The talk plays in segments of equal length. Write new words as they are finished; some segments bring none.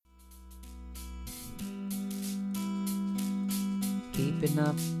keeping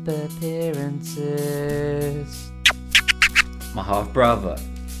up appearances. My half brother.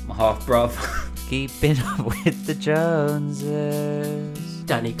 Keeping up with the Joneses.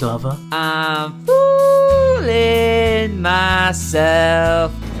 Danny Glover. I'm fooling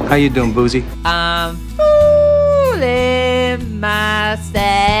myself. How you doing, Boozy? I'm fooling myself.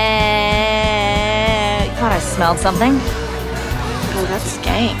 Thought I smelled something. Oh, that's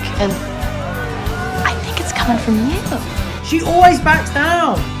skank. And I think it's coming from you. She always backs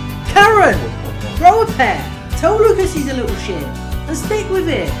down. Karen, grow a pair. Tell Lucas he's a little shit. And stick with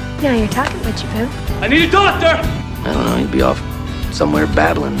it. Now you're talking, Witchy Poo. I need a doctor! I don't know, he'd be off somewhere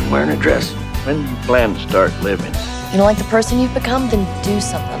battling, wearing a dress. When do you plan to start living? You don't like the person you've become? Then do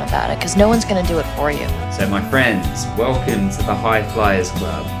something about it, because no one's going to do it for you. So my friends, welcome to the High Flyers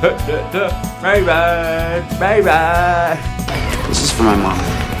Club. Raven! This is for my mom.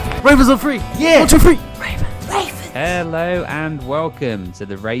 Ravens are free! Yeah! 1, 2, 3! Ravens. Hello and welcome to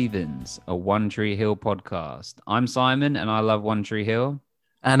the Ravens, a One Tree Hill podcast. I'm Simon and I love One Tree Hill.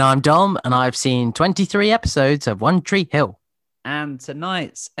 And I'm Dom, and I've seen 23 episodes of One Tree Hill. And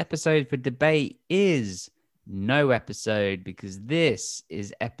tonight's episode for debate is no episode, because this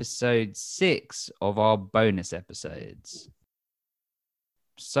is episode 6 of our bonus episodes.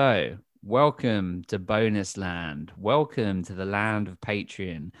 So, welcome to Bonus Land. Welcome to the land of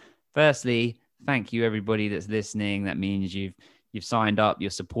Patreon. Firstly, thank you everybody that's listening. That means you've signed up,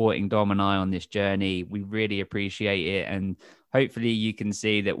 you're supporting Dom and I on this journey. We really appreciate it, and hopefully you can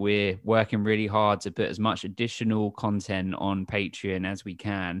see that we're working really hard to put as much additional content on Patreon as we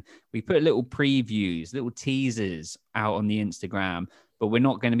can. We put little previews, little teasers out on the Instagram, but we're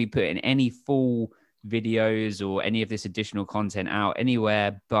not going to be putting any full videos or any of this additional content out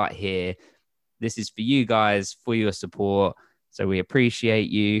anywhere but here. This is for you guys, for your support. So we appreciate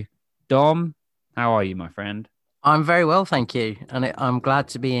you. Dom, how are you, my friend? I'm very well, thank you. And I'm glad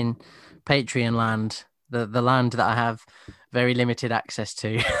to be in Patreon land, the land that I have very limited access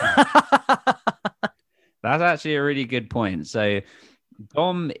to. That's actually a really good point. So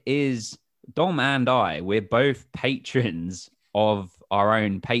Dom and I, we're both patrons of our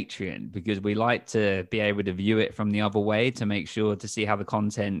own Patreon, because we like to be able to view it from the other way to make sure to see how the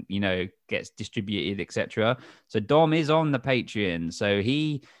content, gets distributed, etc. So Dom is on the Patreon. So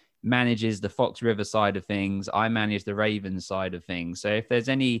he manages the Fox River side of things. I manage the Ravens side of things. So if there's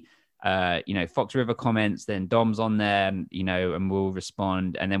any Fox River comments, then Dom's on there, and we'll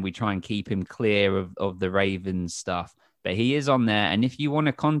respond, and then we try and keep him clear of the Ravens stuff. But he is on there, and if you want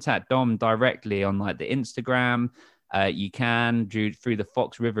to contact Dom directly on like the Instagram, you can through the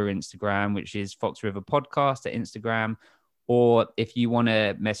Fox River Instagram, which is Fox River Podcast at Instagram. Or if you want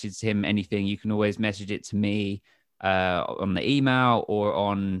to message him anything, you can always message it to me on the email or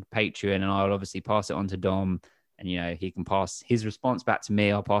on Patreon, and I'll obviously pass it on to Dom. And, he can pass his response back to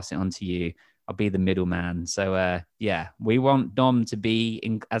me. I'll pass it on to you. I'll be the middleman. So, we want Dom to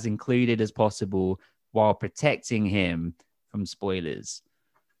be as included as possible while protecting him from spoilers.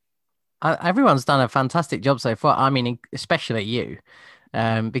 Everyone's done a fantastic job so far. I mean, especially you,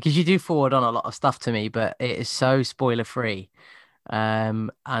 because you do forward on a lot of stuff to me, but it is so spoiler free. And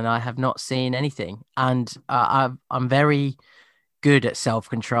I have not seen anything. And I'm very good at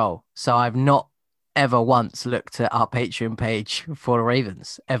self-control. So I've not ever once looked at our Patreon page for the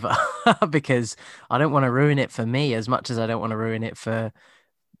Ravens ever, because I don't want to ruin it for me as much as I don't want to ruin it for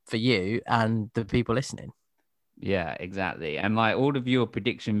you and the people listening. Yeah, exactly. And like all of your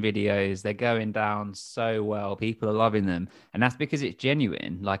prediction videos, they're going down so well. People are loving them. And that's because it's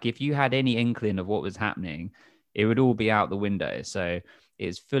genuine. Like if you had any inkling of what was happening, it would all be out the window. So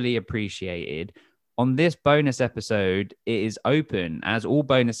it's fully appreciated. On this bonus episode, it is open, as all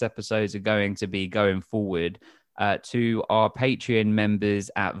bonus episodes are going to be going forward, to our Patreon members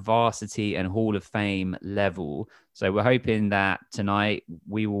at Varsity and Hall of Fame level. So we're hoping that tonight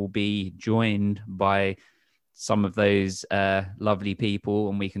we will be joined by some of those lovely people,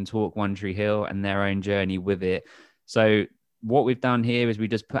 and we can talk One Tree Hill and their own journey with it. So what we've done here is we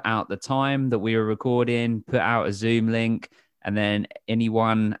just put out the time that we were recording, put out a Zoom link, and then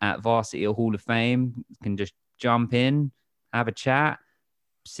anyone at Varsity or Hall of Fame can just jump in, have a chat,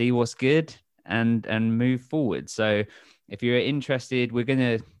 see what's good, and move forward. So if you're interested, we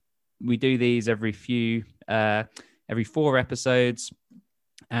do these every 4 episodes,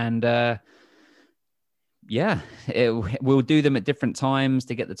 and we'll do them at different times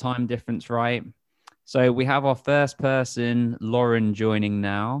to get the time difference right. So we have our first person, Lauren, joining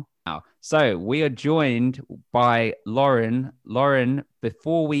now. So we are joined by Lauren. Lauren,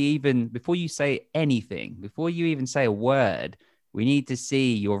 before you say anything, before you even say a word, we need to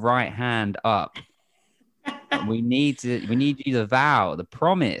see your right hand up. We need you to vow, the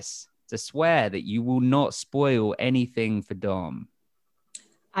promise, to swear that you will not spoil anything for Dom.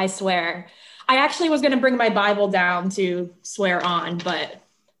 I swear. I actually was going to bring my Bible down to swear on, but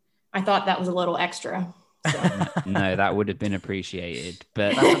I thought that was a little extra. So. No, that would have been appreciated.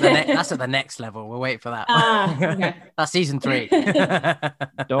 But that's at the next level. We'll wait for that. Okay. That's season 3.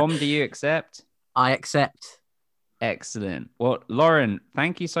 Dom, do you accept? I accept. Excellent. Well, Lauren,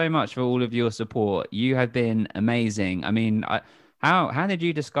 thank you so much for all of your support. You have been amazing. I mean, how did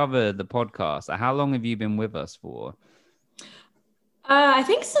you discover the podcast? How long have you been with us for? I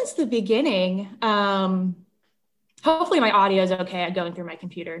think since the beginning. Hopefully my audio is okay. I'm going through my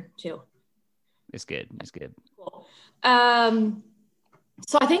computer too. It's good. It's good. Cool.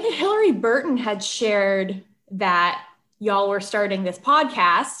 So I think Hillary Burton had shared that y'all were starting this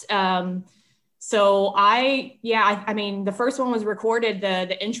podcast. So I mean, the first one was recorded,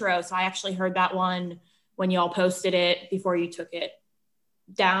 the intro. So I actually heard that one when y'all posted it before you took it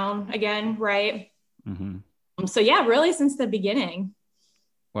down again, right? Mm-hmm. So yeah, really since the beginning.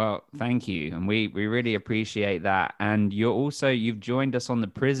 Well, thank you. And we really appreciate that. And you've joined us on the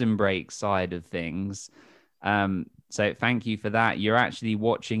Prison Break side of things. So thank you for that. You're actually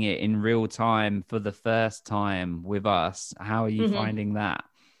watching it in real time for the first time with us. How are you finding that?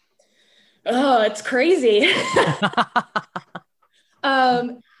 Oh, it's crazy.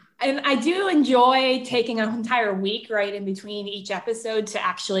 And I do enjoy taking an entire week right in between each episode to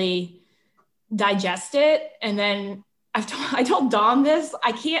actually digest it. And then I told Dom this,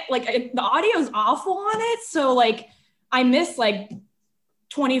 I can't, like, the audio is awful on it. So like, I miss like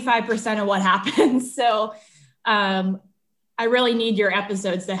 25% of what happens. So I really need your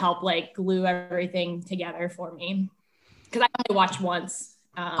episodes to help like glue everything together for me. Cause I only watch once.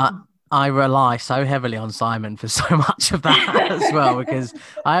 I rely so heavily on Simon for so much of that as well, because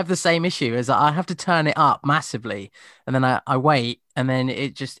I have the same issue as I have to turn it up massively and then I wait and then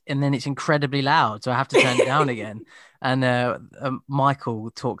it's incredibly loud. So I have to turn it down again. And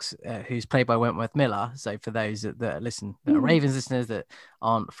Michael talks, who's played by Wentworth Miller. So for those that listen, that are Ravens listeners, that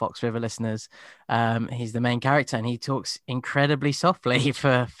aren't Fox River listeners, he's the main character and he talks incredibly softly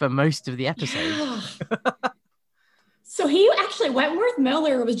for most of the episode. So Wentworth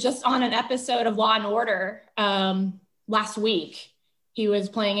Miller was just on an episode of Law and Order last week. He was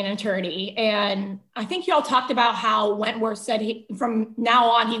playing an attorney. And I think y'all talked about how Wentworth said from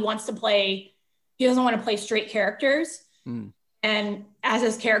now on, he doesn't want to play straight characters. And as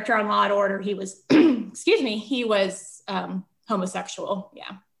his character on Law and Order, he was, he was homosexual.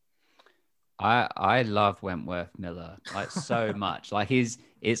 Yeah. I love Wentworth Miller like so much. Like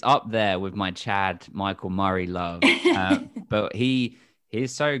it's up there with my Chad Michael Murray love. But he's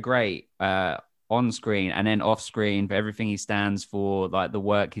so great on screen and then off screen for everything he stands for, like the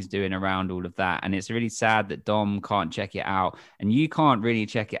work he's doing around all of that. And it's really sad that Dom can't check it out. And you can't really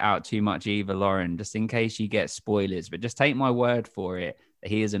check it out too much either, Lauren, just in case you get spoilers. But just take my word for it that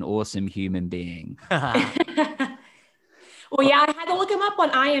he is an awesome human being. Well, yeah, I had to look him up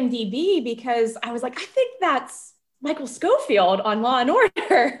on IMDb because I was like, I think that's Michael Scofield on Law and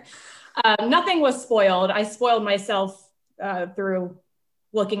Order. Nothing was spoiled. I spoiled myself through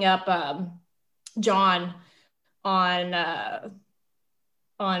looking up John on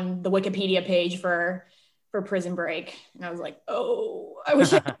the Wikipedia page for Prison Break, and I was like, oh, I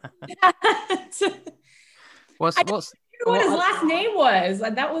wish I could do that. What his last name was.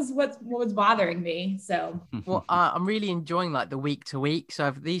 That was what was bothering me. So well, I'm really enjoying like the week to week. So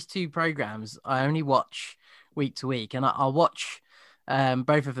of these two programs, I only watch week to week, and I'll watch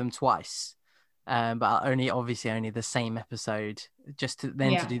both of them twice. But obviously only the same episode, just to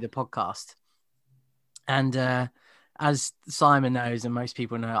do the podcast. And as Simon knows, and most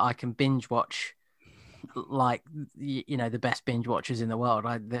people know, I can binge watch like the best binge watchers in the world.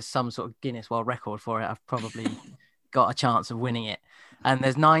 There's some sort of Guinness World Record for it. I've probably got a chance of winning it. And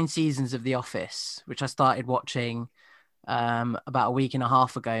there's 9 seasons of The Office, which I started watching about a week and a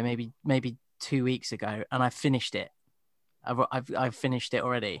half ago, maybe 2 weeks ago, and I finished it. I've finished it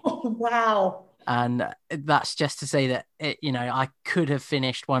already. Oh, wow. And that's just to say that I could have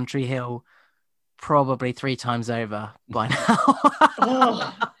finished One Tree Hill probably 3 times over by now.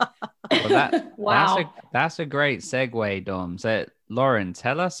 Well, wow. That's a great segue, Dom. So, Lauren,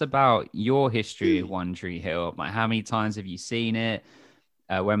 tell us about your history of One Tree Hill. Like, how many times have you seen it?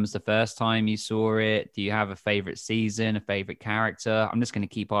 When was the first time you saw it? Do you have a favorite season, a favorite character? I'm just going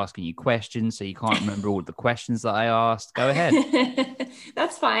to keep asking you questions so you can't remember all the questions that I asked. Go ahead.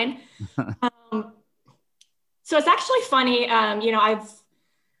 That's fine. So it's actually funny.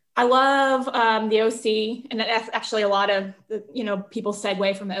 I love the OC, and that's actually a lot of people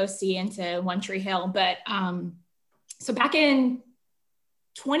segue from the OC into One Tree Hill. But so back in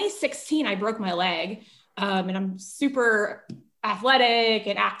 2016, I broke my leg, and I'm super athletic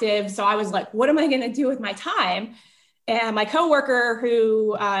and active. So I was like, what am I going to do with my time? And my coworker,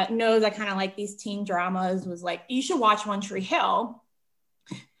 who knows I kind of like these teen dramas, was like, you should watch One Tree Hill.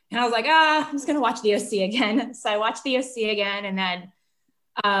 And I was like, I'm just going to watch the OC again. So I watched the OC again. And then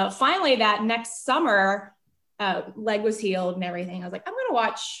finally that next summer, leg was healed and everything. I was like, I'm going to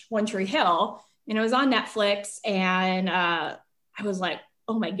watch One Tree Hill. And it was on Netflix. And I was like,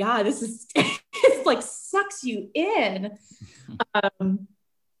 oh my God, this is, it's like sucks you in.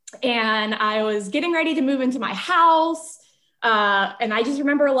 And I was getting ready to move into my house. And I just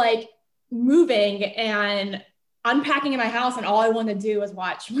remember like moving and unpacking in my house, and all I wanted to do was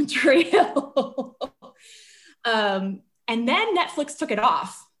watch One Tree Hill. And then Netflix took it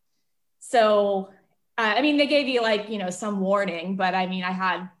off. So, I mean, they gave you like, some warning, but I mean,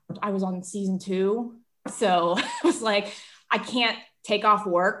 I was on season 2. So I was like, I can't take off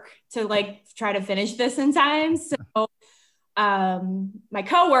work to like try to finish this in time. So my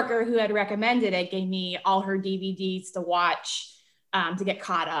coworker who had recommended it gave me all her DVDs to watch, to get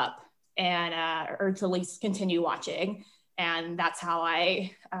caught up and or to at least continue watching. And that's how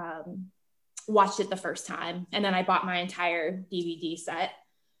I watched it the first time. And then I bought my entire DVD set.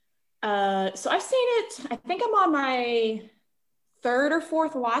 So I've seen it, I think I'm on my 3rd or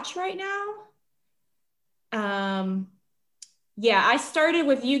 4th watch right now. Yeah, I started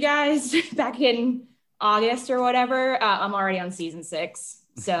with you guys back in August or whatever. I'm already on season 6.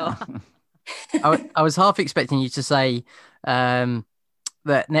 So I was half expecting you to say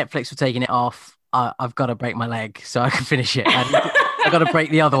that Netflix were taking it off. I've got to break my leg so I can finish it. I've got to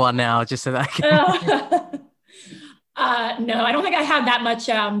break the other one now just so that I can. No, I don't think I have that much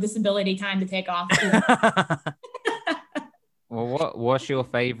disability time to take off. Well, what's your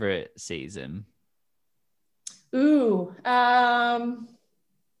favorite season? Ooh, I'm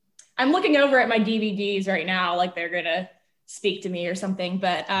looking over at my DVDs right now, like they're gonna speak to me or something.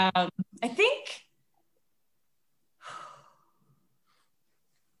 But I think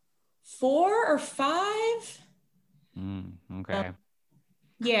 4 or 5. Okay.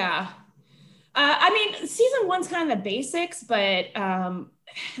 Yeah. I mean, season 1's kind of the basics, but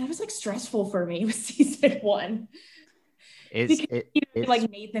it was like stressful for me with season 1.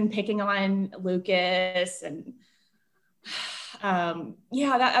 Like Nathan picking on Lucas, and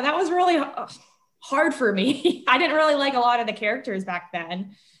yeah, that was really hard for me. I didn't really like a lot of the characters back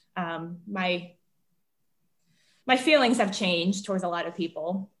then. My feelings have changed towards a lot of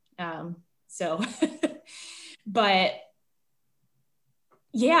people. So, but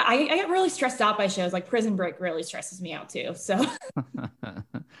yeah, I get really stressed out by shows like Prison Break. Really stresses me out too. So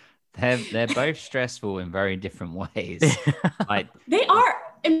they're both stressful in very different ways. Like they are.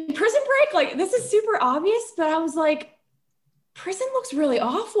 In Prison Break, like this is super obvious, but I was like, prison looks really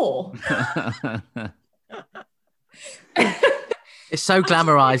awful. It's so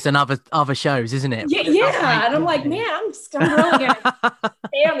glamorized in other shows, isn't it? Yeah. And I'm like, man, I'm really gonna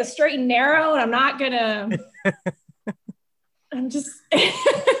stay on the straight and narrow, and I'm not gonna. I'm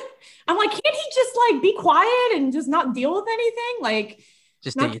like, can't he just like be quiet and just not deal with anything? Like,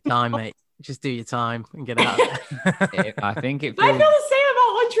 just do your time, mate. Just do your time and get out. I think it. But I feel the same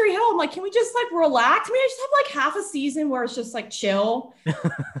about One Tree Hill. I'm like, can we just like relax? Maybe I just have like half a season where it's just like chill.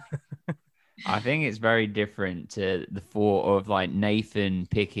 I think it's very different to the thought of like Nathan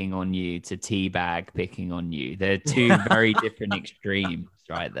picking on you to Teabag picking on you. They're two very different extremes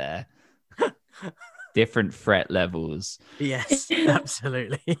right there. Different threat levels. Yes,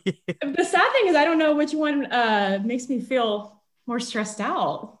 absolutely. The sad thing is I don't know which one makes me feel more stressed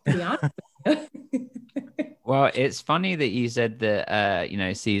out, to be honest. Well, it's funny that you said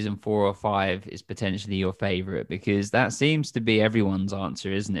that season 4 or 5 is potentially your favorite, because that seems to be everyone's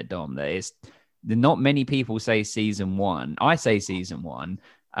answer, isn't it, Dom? That not many people say season 1. I say season 1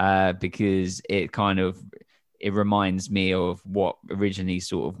 because it reminds me of what originally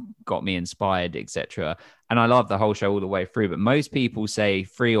sort of got me inspired, etc. And I love the whole show all the way through. But most people say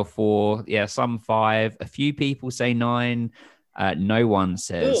 3 or 4. Yeah, some 5. A few people say 9. No one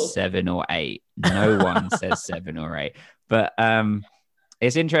says 7 or 8. No one says 7 or 8. But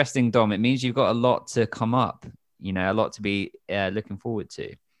it's interesting, Dom. It means you've got a lot to come up, a lot to be looking forward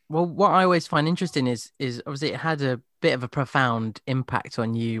to. Well, what I always find interesting is obviously it had a bit of a profound impact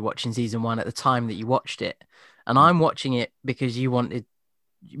on you watching season 1 at the time that you watched it. And I'm watching it because you wanted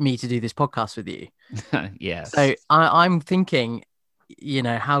me to do this podcast with you. Yes. So I'm thinking,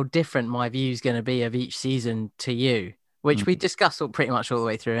 how different my view is going to be of each season to you. which we discussed pretty much all the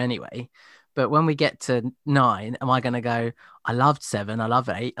way through anyway. But when we get to 9, am I going to go, I loved 7, I love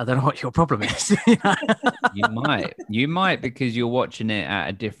 8. I don't know what your problem is. You might because you're watching it at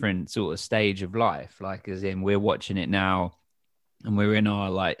a different sort of stage of life. Like as in we're watching it now and we're in our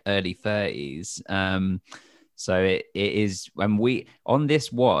like early 30s. So it is when we on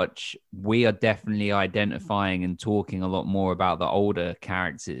this watch, we are definitely identifying and talking a lot more about the older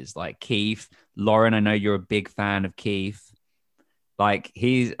characters like Keith. Lauren, I know you're a big fan of Keith. Like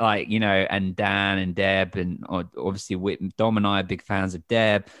he's like, and Dan and Deb, and obviously Dom and I are big fans of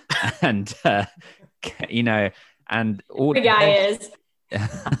Deb, and and all The guy is.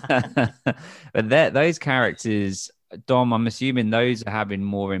 But those characters, Dom, I'm assuming those are having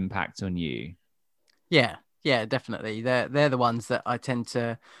more impact on you. Yeah, definitely. They're the ones that I tend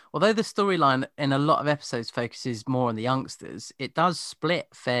to. Although the storyline in a lot of episodes focuses more on the youngsters, it does split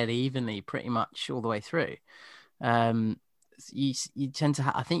fairly evenly, pretty much all the way through. You tend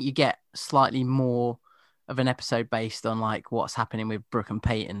to I think you get slightly more of an episode based on like what's happening with Brooke and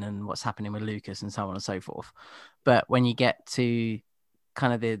Peyton and what's happening with Lucas and so on and so forth. But when you get to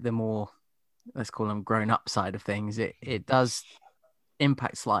kind of the more, let's call them grown up side of things, it does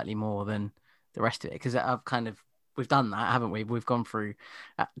impact slightly more than the rest of it, because we've done that, haven't we? We've gone through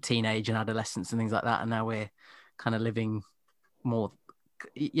teenage and adolescence and things like that, and now we're kind of living more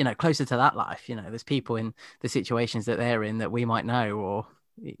closer to that life. There's people in the situations that they're in that we might know, or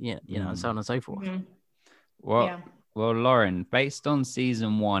and so on and so forth. Mm-hmm. Well, Lauren, based on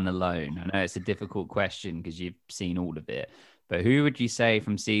season 1 alone, I know it's a difficult question because you've seen all of it, but who would you say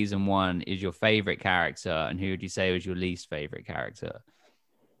from season 1 is your favorite character, and who would you say was your least favorite character?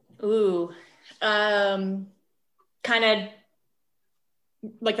 Ooh, kind of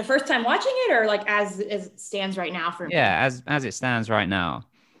like the first time watching it, or like as it stands right now for me? Yeah, as it stands right now.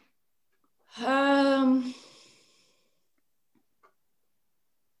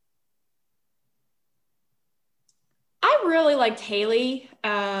 I really liked Haley.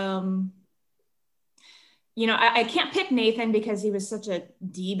 I can't pick Nathan because he was such a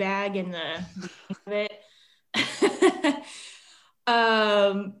D-bag in the beginning of it.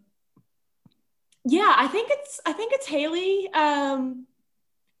 Yeah, I think it's Haley.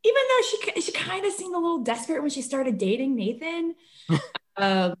 Even though she kind of seemed a little desperate when she started dating Nathan.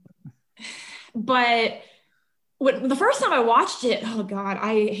 But the first time I watched it, oh God,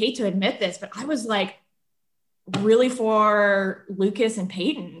 I hate to admit this, but I was like really for Lucas and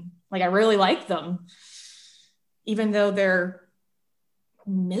Peyton. Like I really liked them, even though they're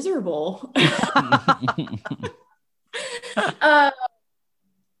miserable.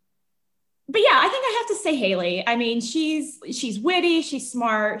 But yeah, I think I have to say Haley. I mean, she's witty, she's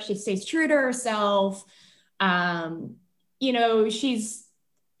smart, she stays true to herself. She's nerdy,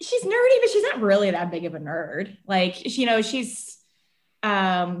 but she's not really that big of a nerd. Like, she's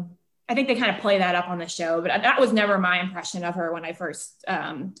I think they kind of play that up on the show, but that was never my impression of her when I first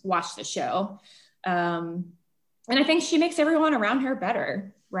watched the show. And I think she makes everyone around her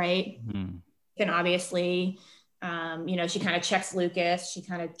better, right? Mm-hmm. And obviously, she kind of checks Lucas, she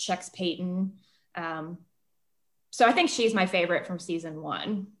kind of checks Peyton. So I think she's my favorite from season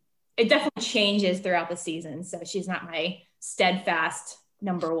 1. It definitely changes throughout the season, so she's not my steadfast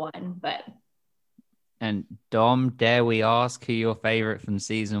number 1, but. And Dom, dare we ask who your favorite from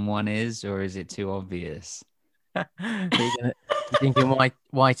season 1 is, or is it too obvious? You thinking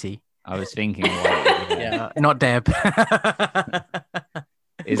Whitey? I was thinking Whitey. Yeah, not Deb.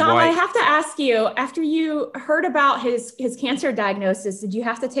 Dom, I have to ask you, after you heard about his cancer diagnosis, did you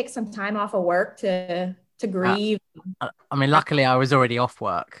have to take some time off of work to grieve? I mean, luckily I was already off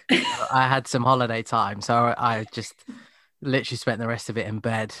work. I had some holiday time, so I just literally spent the rest of it in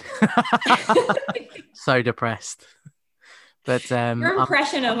bed. So depressed. But your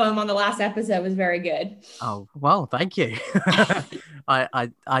impression of him on the last episode was very good. Oh, well, thank you. I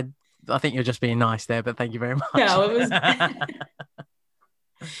think you're just being nice there, but thank you very much. No, it was.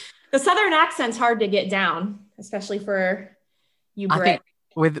 The Southern accent's hard to get down, especially for you, Brit. I think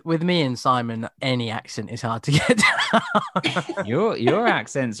with me and Simon, any accent is hard to get down. Your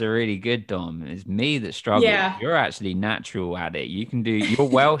accents are really good, Dom. It's me that struggles. Yeah. You're actually natural at it. You can do your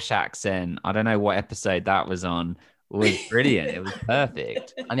Welsh accent. I don't know what episode that was on. It was brilliant. It was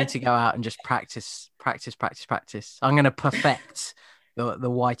perfect. I need to go out and just practice. I'm going to perfect the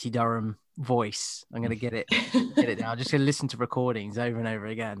Whitey Durham voice. I'm going to get it down. I'm just going to listen to recordings over and over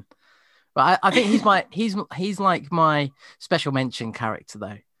again. But I think he's like my special mention character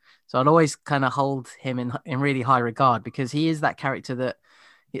though. So I'd always kind of hold him in really high regard, because he is that character that,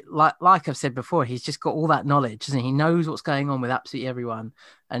 like I've said before, he's just got all that knowledge and he knows what's going on with absolutely everyone.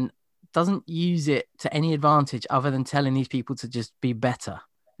 And doesn't use it to any advantage other than telling these people to just be better.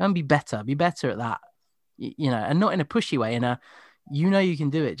 And be better at that. And not in a pushy way, in a, you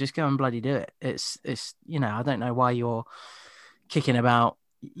can do it, just go and bloody do it. It's I don't know why you're kicking about,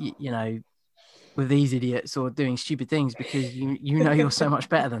 with these idiots or doing stupid things, because you're so much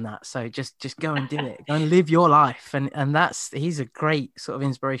better than that. So just go and do it, go and live your life. And he's a great sort of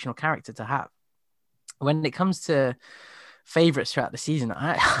inspirational character to have. When it comes to favorites throughout the season,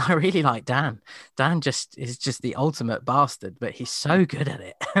 I really like Dan. Dan is just the ultimate bastard, but he's so good at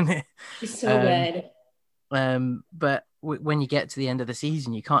it. He's so good. But when you get to the end of the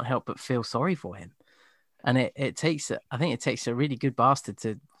season, you can't help but feel sorry for him. And it takes a really good bastard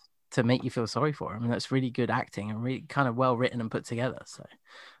to make you feel sorry for him. And that's really good acting and really kind of well written and put together. So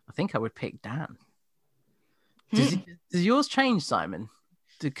I think I would pick Dan. Does yours change, Simon?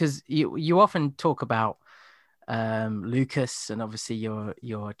 Because you often talk about Lucas and obviously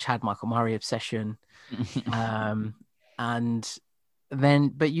your Chad Michael Murray obsession. But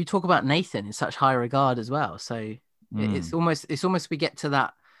you talk about Nathan in such high regard as well. So it's almost we get to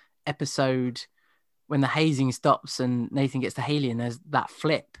that episode when the hazing stops and Nathan gets to Haley and there's that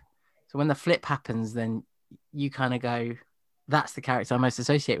flip. So when the flip happens, then you kind of go, that's the character I most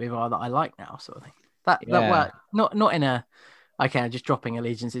associate with or that I like now, sort of thing. That work. Not in a, okay, I'm just dropping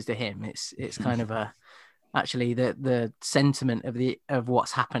allegiances to him. It's kind of actually the sentiment of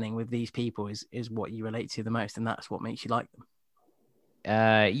what's happening with these people is what you relate to the most, and that's what makes you like them.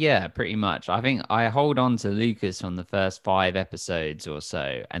 Yeah, pretty much. I think I hold on to Lucas on the first 5 episodes or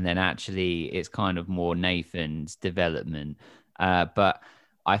so, and then actually it's kind of more Nathan's development. But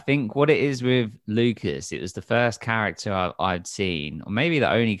I think what it is with Lucas, it was the first character I'd seen, or maybe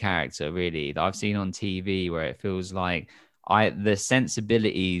the only character really that I've seen on TV where it feels like the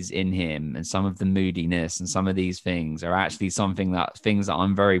sensibilities in him and some of the moodiness and some of these things are actually things that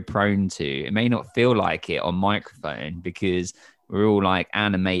I'm very prone to. It may not feel like it on microphone because we're all like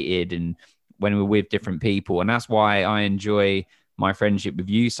animated and when we're with different people. And that's why I enjoy my friendship with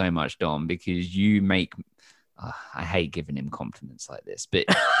you so much, Dom, because you make, I hate giving him compliments like this, but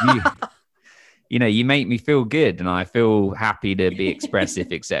you make me feel good and I feel happy to be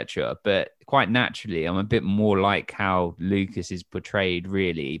expressive, etc. But quite naturally, I'm a bit more like how Lucas is portrayed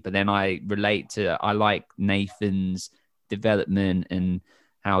really. But then I like Nathan's development and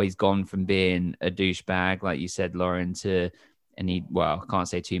how he's gone from being a douchebag, like you said, Lauren, I can't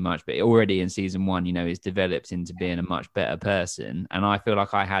say too much, but already in season 1, he's developed into being a much better person. And I feel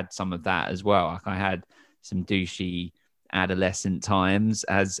like I had some of that as well. Like I had some douchey adolescent times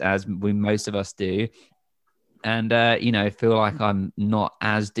as most of us do. And, feel like I'm not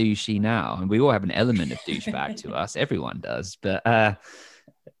as douchey now. And we all have an element of douchebag to us. Everyone does. But but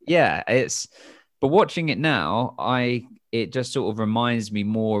watching it now, it just sort of reminds me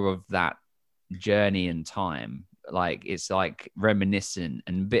more of that journey in time. Like it's like reminiscent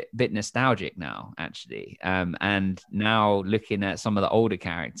and bit nostalgic now, actually. And now looking at some of the older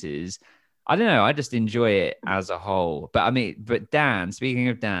characters, I don't know, I just enjoy it as a whole. But Dan, speaking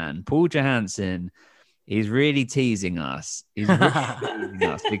of Dan, Paul Johansson, he's really teasing us. He's really teasing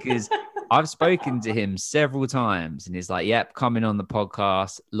us because I've spoken to him several times and he's like, yep, coming on the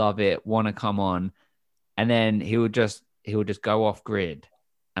podcast, love it, want to come on. And then he'll just go off grid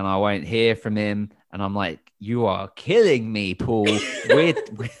and I won't hear from him. And I'm like, you are killing me, Paul.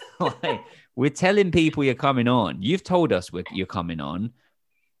 We're telling people you're coming on. You've told us you're coming on.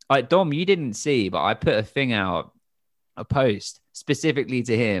 Like, Dom, you didn't see, but I put a post specifically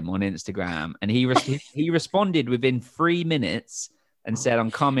to him on Instagram. And he responded within 3 minutes and said,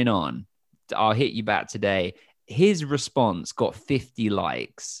 I'm coming on. I'll hit you back today. His response got 50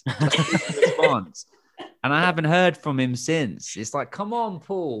 likes. Just his response. And I haven't heard from him since. It's like, come on,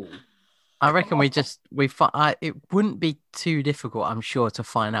 Paul. I reckon it wouldn't be too difficult, I'm sure, to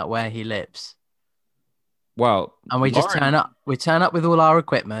find out where he lives. Well, and we just turn up. We turn up with all our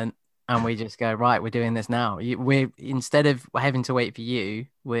equipment, and we just go, right, we're doing this now. We're instead of having to wait for you,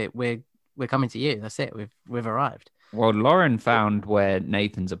 we're coming to you. That's it. We've arrived. Well, Lauren found where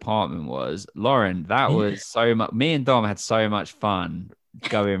Nathan's apartment was. Lauren, that was so much. Me and Dom had so much fun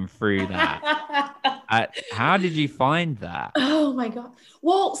going through that. How did you find that? Oh my God.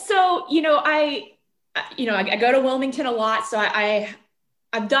 Well, so, I go to Wilmington a lot. So I've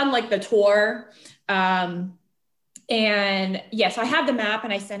done like the tour. And yes, I have the map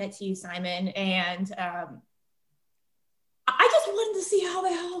and I sent it to you, Simon. And, I just wanted to see how the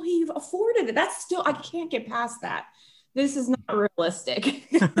hell he afforded it. I can't get past that. This is not realistic.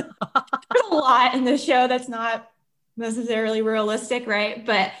 There's a lot in this show that's not necessarily realistic, right?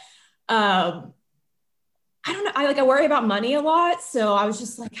 But, I don't know. I worry about money a lot. So I was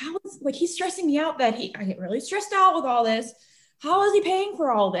just like, how is like he's stressing me out that I get really stressed out with all this. How is he paying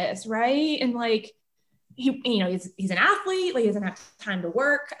for all this? Right. And like he's an athlete, like he doesn't have time to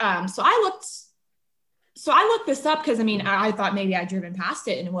work. So I looked this up because I mean I thought maybe I'd driven past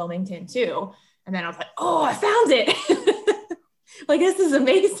it in Wilmington too. And then I was like, oh, I found it. Like this is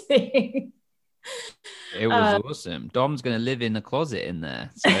amazing. It was awesome. Dom's gonna live in the closet in there.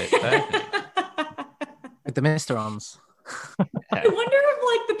 So it's perfect. With the Mr. Arms. I wonder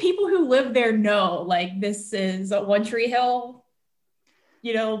if like the people who live there know like this is One Tree Hill.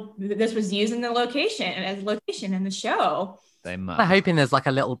 You know, this was used in the location as location in the show. They must. I'm hoping there's like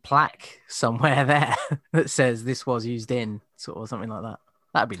a little plaque somewhere there that says this was used in, sort of something like that.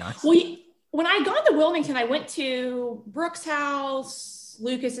 That'd be nice. Well, when I got to Wilmington, I went to Brooke's house,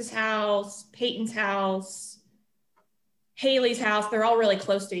 Lucas's house, Peyton's house, Haley's house. They're all really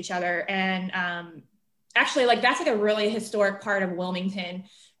close to each other. And actually, like that's like a really historic part of Wilmington.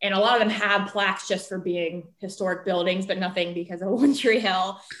 And a lot of them have plaques just for being historic buildings, but nothing because of One Tree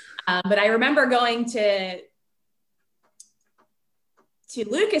Hill. But I remember going to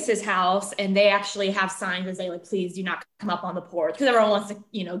Lucas's house, and they actually have signs that say like, please do not come up on the porch, because everyone wants to,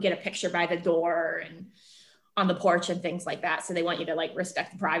 you know, get a picture by the door and on the porch and things like that. So they want you to like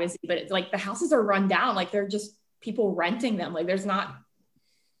respect the privacy, but it's like the houses are run down. Like they're just people renting them. Like there's not,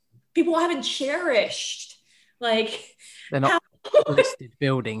 people haven't cherished. Like they're not listed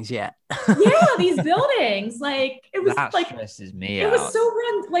buildings yet. Yeah, these buildings. Like it was that like, stresses me it out. was so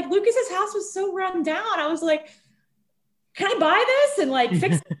run, like Lucas's house was so run down. I was like, can I buy this and like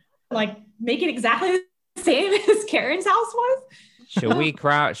fix it, like make it exactly the same as Karen's house was?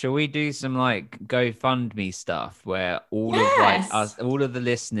 Shall we do some like GoFundMe stuff where all of like us, all of the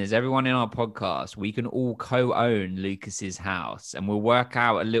listeners, everyone in our podcast, we can all co-own Lucas's house, and we'll work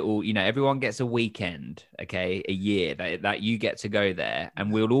out a little, you know, everyone gets a weekend, okay, a year that you get to go there,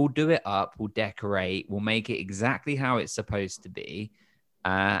 and we'll all do it up, we'll decorate, we'll make it exactly how it's supposed to be.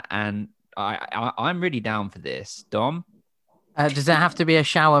 And I'm really down for this. Dom? Does there have to be a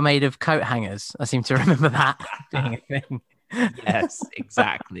shower made of coat hangers? I seem to remember that being a thing. Yes,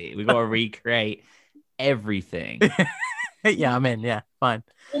 exactly. We've got to recreate everything. Yeah, I'm in. Yeah, fine.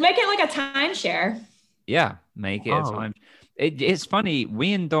 We'll make it like a timeshare. Yeah, make it a time. It's funny.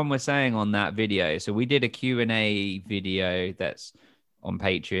 We and Dom were saying on that video. So we did a Q&A video that's on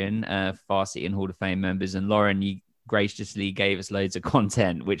Patreon, Varsity and Hall of Fame members. And Lauren, you graciously gave us loads of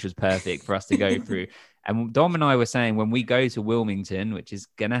content, which was perfect for us to go through. And Dom and I were saying when we go to Wilmington, which is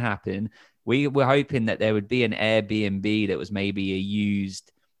going to happen, we were hoping that there would be an Airbnb that was maybe a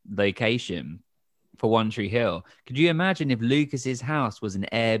used location for One Tree Hill. Could you imagine if Lucas's house was an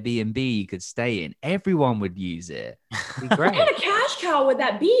Airbnb you could stay in? Everyone would use it. It'd be great. What kind of cash cow would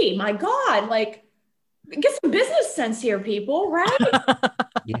that be? My God, like get some business sense here, people, right?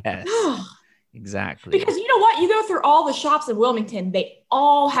 Yes, exactly. Because you know what? You go through all the shops in Wilmington, they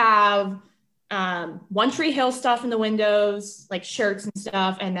all have One Tree Hill stuff in the windows, like shirts and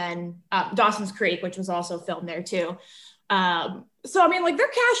stuff. And then Dawson's Creek, which was also filmed there too. So, I mean, like they're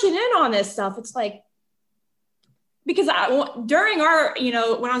cashing in on this stuff. It's like, because during our, you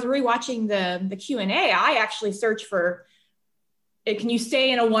know, when I was rewatching the Q&A, I actually searched for, can you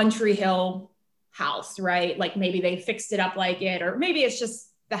stay in a One Tree Hill house, right? Like maybe they fixed it up like it, or maybe it's just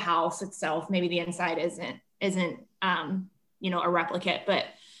the house itself. Maybe the inside isn't you know, a replicate, but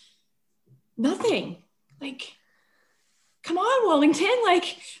nothing. Like, come on, Wilmington.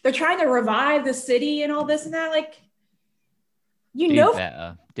 Like they're trying to revive the city and all this and that. Like,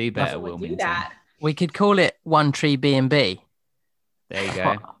 do better, Wilmington. Do that. We could call it One Tree B&B. There you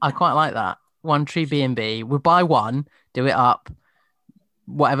go. I quite like that. One Tree B&B. We buy one, do it up.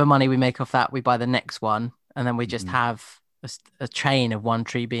 Whatever money we make off that, we buy the next one, and then we just have a chain of One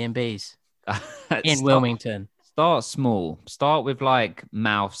Tree B&Bs in Wilmington. Start small. Start with like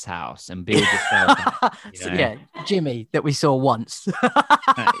Mouth's house and build yourself up, you know? So, yeah, Jimmy that we saw once.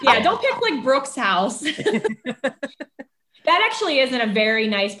 Yeah, don't pick like Brooke's house. That actually isn't a very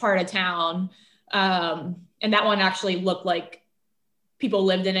nice part of town. And that one actually looked like people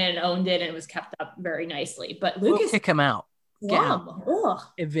lived in it and owned it, and it was kept up very nicely. But Lucas, we'll kick him out.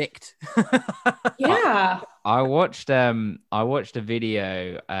 Evict. Ugh. Yeah. I watched a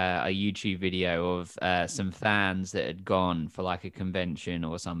video, a YouTube video of some fans that had gone for like a convention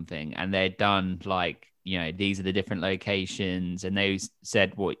or something, and they'd done like, you know, these are the different locations, and they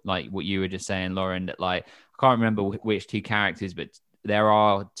said what you were just saying, Lauren, that like I can't remember which two characters, but there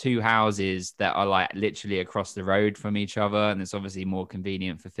are two houses that are like literally across the road from each other, and it's obviously more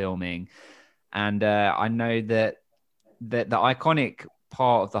convenient for filming. And I know that the iconic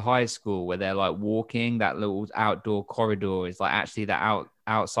part of the high school where they're like walking. That little outdoor corridor is like actually the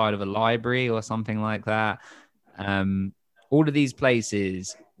outside of a library or something like that. All of these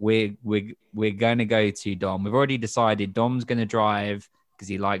places we're going to go to, Dom. We've already decided Dom's going to drive because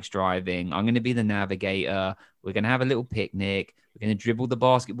he likes driving. I'm going to be the navigator. We're going to have a little picnic. We're going to dribble the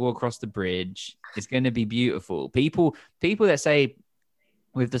basketball across the bridge. It's going to be beautiful. People that say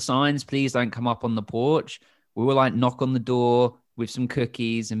with the signs, please don't come up on the porch. We will like knock on the door with some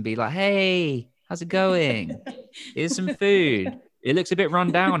cookies and be like, hey, how's it going? Here's some food. It looks a bit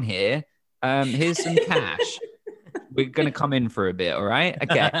run down here. Here's some cash. We're going to come in for a bit. All right.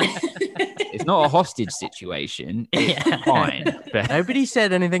 Okay. It's not a hostage situation. It's fine. But Nobody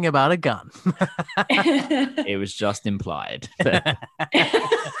said anything about a gun. it was just implied. But,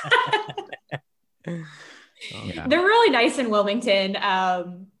 yeah. They're really nice in Wilmington.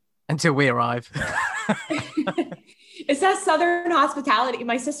 Until we arrive. It's that Southern hospitality.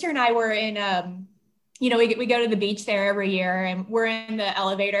 My sister and I were in, we go to the beach there every year, and we're in the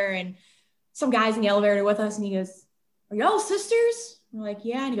elevator, and some guy's in the elevator with us, and he goes, "Are y'all sisters?" We're like,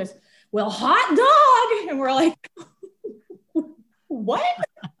 "Yeah." And he goes, "Well, hot dog." And we're like, "What?"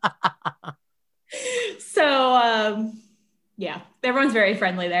 So, yeah, everyone's very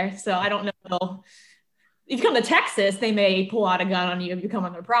friendly there. So I don't know. If you come to Texas, they may pull out a gun on you if you come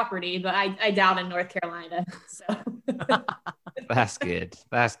on their property, but I doubt in North Carolina. So That's good.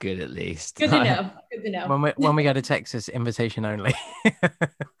 That's good at least. Good to know. Good to know. When we go to Texas, invitation only.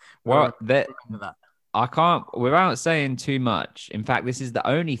 Well, I can't, without saying too much. In fact, this is the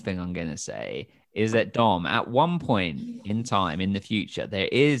only thing I'm going to say is that, Dom, at one point in time in the future, there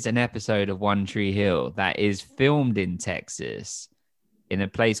is an episode of One Tree Hill that is filmed in Texas in a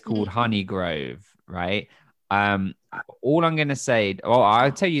place called Honey Grove, right? All I'm going to say,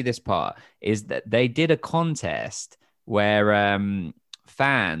 I'll tell you this part, is that they did a contest where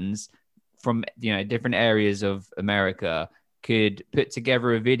fans from different areas of America could put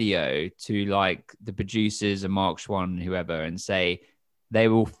together a video to like the producers and Mark Schwann, whoever, and say they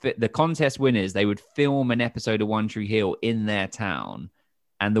will fit the contest winners. They would film an episode of One Tree Hill in their town,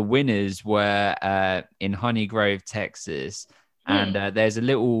 and the winners were in Honey Grove, Texas. And there's a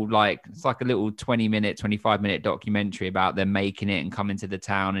little it's like a little 20-minute, 25-minute documentary about them making it and coming to the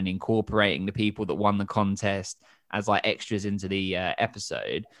town and incorporating the people that won the contest as like extras into the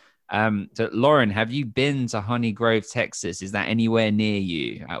episode. So Lauren, have you been to Honey Grove, Texas? Is that anywhere near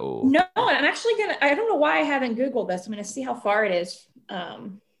you at all? No, I'm actually I don't know why I haven't Googled this. I'm going to see how far it is.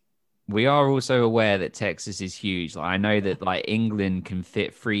 We are also aware that Texas is huge. Like, I know that like England can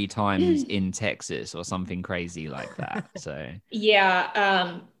fit 3 times in Texas or something crazy like that. So yeah.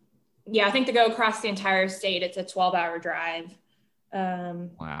 I think to go across the entire state, it's a 12-hour drive.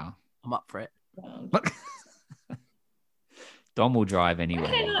 Wow. I'm up for it. Dom will drive anywhere.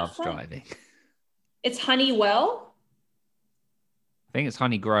 He loves driving. It's Honeywell. I think it's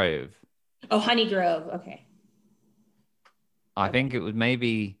Honey Grove. Oh, Honey Grove. Okay. I think it was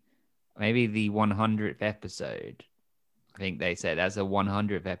maybe the 100th episode. I think they said as a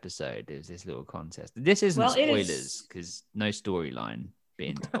 100th episode, there's this little contest. This isn't spoilers because no storyline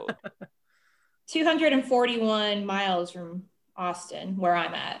being told. 241 miles from Austin, where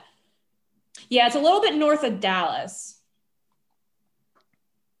I'm at. Yeah, it's a little bit north of Dallas.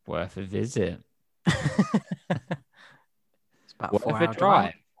 Worth a visit. It's about Worth 4 a hour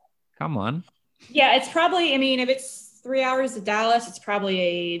drive. Come on. Yeah, it's probably, if it's 3 hours to Dallas, it's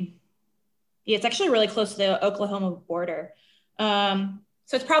probably it's actually really close to the Oklahoma border. So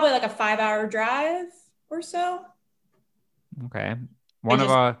it's probably like a 5-hour drive or so. Okay. One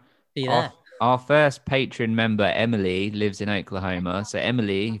of our first patron member, Emily, lives in Oklahoma. So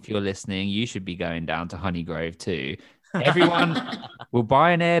Emily, if you're listening, you should be going down to Honey Grove too. Everyone will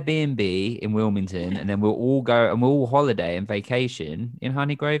buy an Airbnb in Wilmington, and then we'll all go and we'll all holiday and vacation in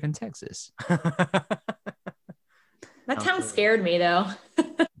Honey Grove in Texas. That town scared me though.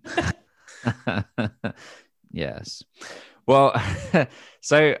 Yes. Well,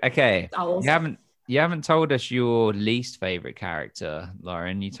 so okay. You haven't told us your least favorite character,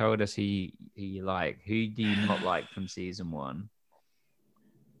 Lauren. You told us who you like. Who do you not like from season 1?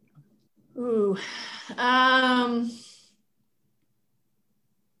 Ooh. I'm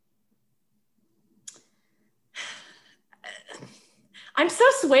so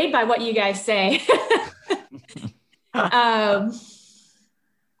swayed by what you guys say.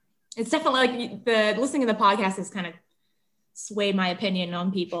 It's definitely like the listening to the podcast has kind of swayed my opinion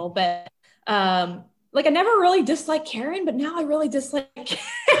on people, but like I never really disliked Karen, but now I really dislike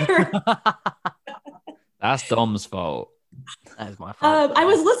Karen. That's Dom's fault. That is my fault. I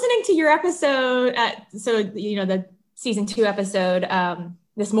was listening to your episode the season 2 episode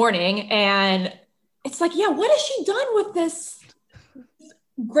this morning, and it's like, yeah, what has she done with this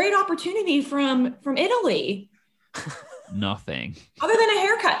great opportunity from Italy? Nothing. Other than a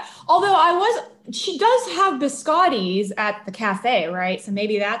haircut. Although she does have biscottis at the cafe, right? So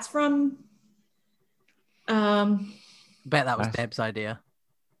maybe that's from. Bet that was Deb's idea.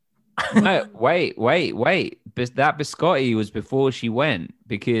 No, wait. That biscotti was before she went,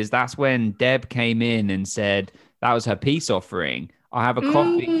 because that's when Deb came in and said that was her peace offering. I have a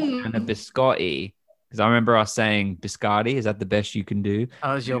coffee and a biscotti, because I remember us saying biscotti. Is that the best you can do?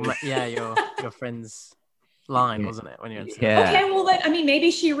 Oh, it was your friend's line, wasn't it? When you Yeah. Okay, well then, I mean, maybe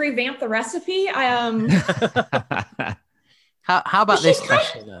she revamped the recipe. How about this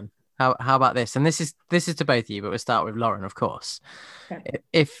question then? How about this? And this is to both of you, but we'll start with Lauren, of course. Okay.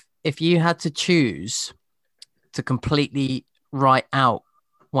 If you had to choose to completely write out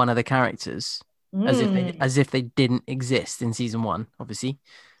one of the characters as if they didn't exist in season 1, obviously,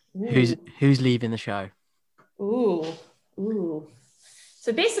 who's leaving the show? Ooh.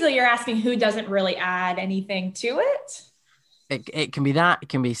 So basically, you're asking who doesn't really add anything to it. It can be that. It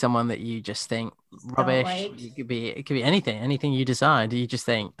can be someone that you just think rubbish. It could be anything you decide. You just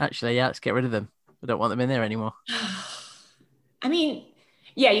think, actually, yeah, let's get rid of them. I don't want them in there anymore. I mean,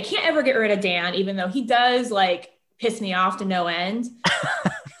 yeah, you can't ever get rid of Dan, even though he does like piss me off to no end.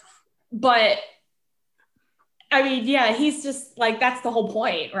 But I mean, yeah, he's just like, that's the whole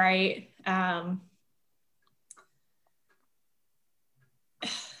point, right?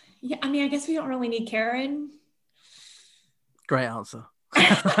 Yeah, I mean, I guess we don't really need Karen. Great answer.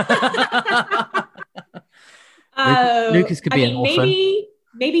 Lucas could be an orphan.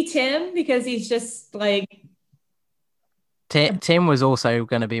 Maybe Tim, because he's just like. Tim was also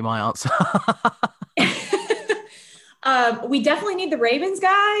going to be my answer. We definitely need the Ravens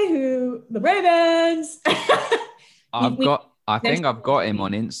guy. The Ravens. I think I've got him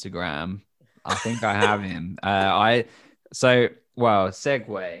on Instagram. I think I have him. Segue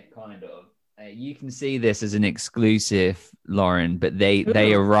kind of. You can see this as an exclusive, Lauren, but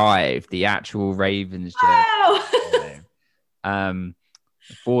they arrived. The actual Ravens jersey.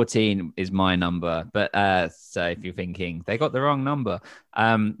 14 is my number, but so if you're thinking they got the wrong number,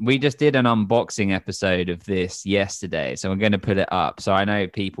 we just did an unboxing episode of this yesterday, so I'm going to put it up. So I know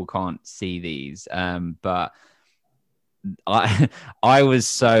people can't see these, but I was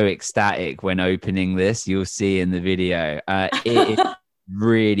so ecstatic when opening this. You'll see in the video. It is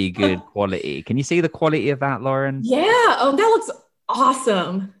really good quality. Can you see the quality of that, Lauren? Yeah. Oh, that looks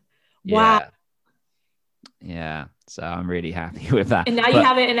awesome. Wow. Yeah. So I'm really happy with that. And now you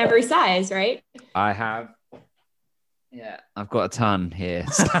have it in every size, right? I have. Yeah, I've got a ton here.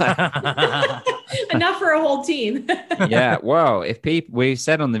 So. Enough for a whole team. Yeah, well, if people, we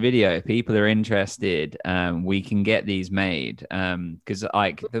said on the video, if people are interested, we can get these made. Because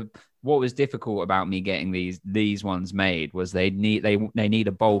what was difficult about me getting these ones made was they need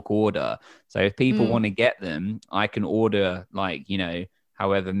a bulk order. So if people want to get them, I can order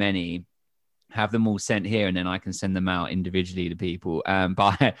however many, have them all sent here, and then I can send them out individually to people.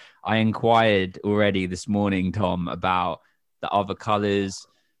 But I inquired already this morning, Tom, about the other colors,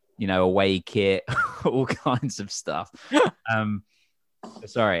 away kit, all kinds of stuff.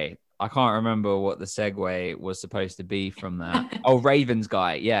 Sorry, I can't remember what the segue was supposed to be from that. Oh, Ravens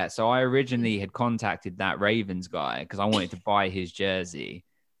guy. Yeah. So I originally had contacted that Ravens guy because I wanted to buy his jersey.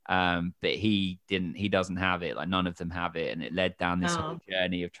 But he doesn't have it. Like, none of them have it. And it led down this whole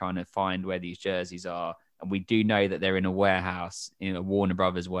journey of trying to find where these jerseys are. And we do know that they're in a warehouse, in a Warner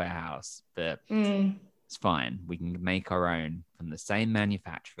Brothers warehouse, but it's fine. We can make our own from the same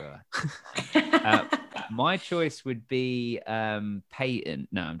manufacturer. My choice would be Peyton.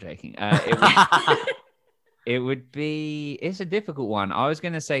 No, I'm joking. It would be, it's a difficult one. I was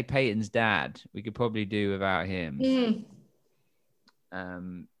going to say Peyton's dad. We could probably do without him.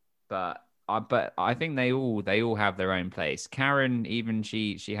 But I think they all have their own place. Karen, even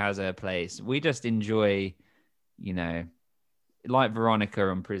she has her place. We just enjoy, like Veronica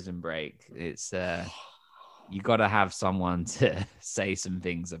on Prison Break. It's you got to have someone to say some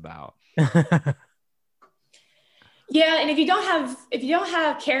things about. Yeah, and if you don't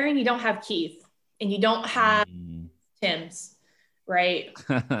have Karen, you don't have Keith, and you don't have Tim's, right?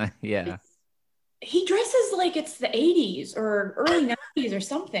 Yeah. He dresses like it's the 80s or early 90s or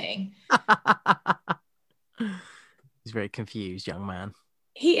something. He's very confused, young man.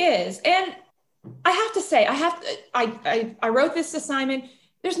 He is. And I have to say, I wrote this to Simon.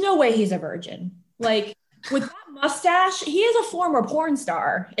 There's no way he's a virgin. Like, with that mustache, he is a former porn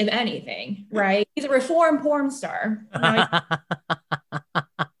star, if anything, right? He's a reformed porn star.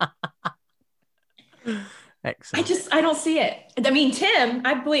 Excellent. I don't see it. I mean,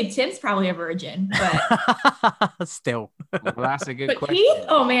 I believe Tim's probably a virgin, but Still. Well, that's a good but question. Keith,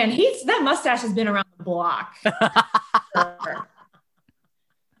 oh man, that mustache has been around the block. Sure.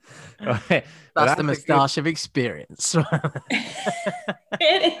 Right. That's Well, the a good- moustache of experience.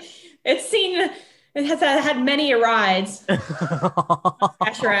 It's seen. It has had many rides,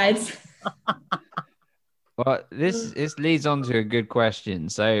 mustache rides. Well, this leads on to a good question.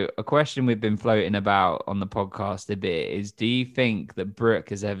 So, a question we've been floating about on the podcast a bit is: do you think that Brooke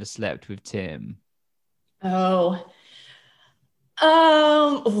has ever slept with Tim? Oh,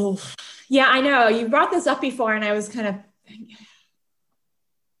 oof. Yeah, I know. You brought this up before, and I was kind of.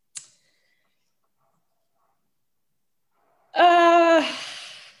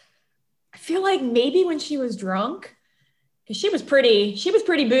 I feel like maybe when she was drunk, because she was pretty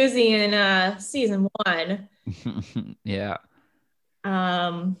boozy in season 1. Yeah.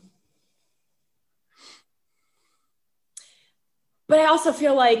 But I also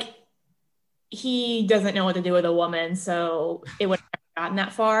feel like he doesn't know what to do with a woman, so it wouldn't have gotten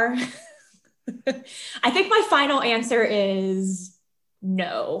that far. I think my final answer is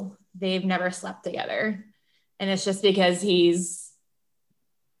no. They've never slept together. And it's just because he's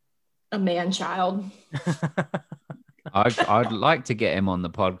a man child. I'd like to get him on the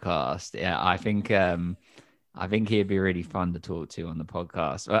podcast. Yeah, I think he'd be really fun to talk to on the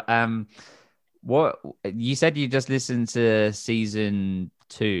podcast. But what you said you just listened to season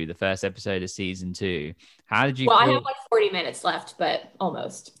 2, the first episode of season 2. How did you Well, feel? I have like 40 minutes left, but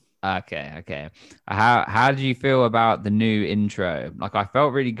almost. Okay. How did you feel about the new intro? Like, I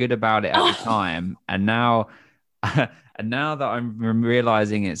felt really good about it at the time, and now and now that I'm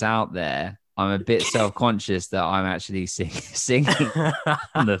realizing it's out there, I'm a bit self-conscious that I'm actually singing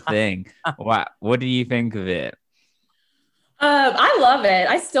on the thing. What do you think of it? I love it.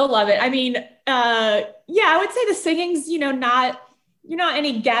 I still love it. I mean, yeah, I would say the singing's, not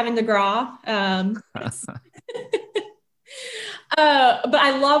any Gavin DeGraw. But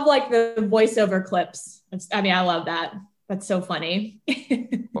I love like the voiceover clips. I love that. That's so funny.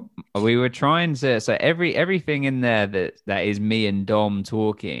 We were trying to, so everything in there that is me and Dom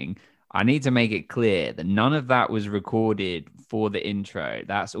talking, I need to make it clear that none of that was recorded for the intro.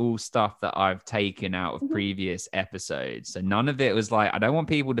 That's all stuff that I've taken out of previous episodes. So none of it was like, I don't want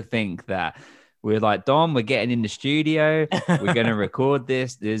people to think that we're like, Dom, we're getting in the studio, we're going to record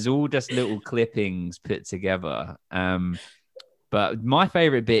this. There's all just little clippings put together. But my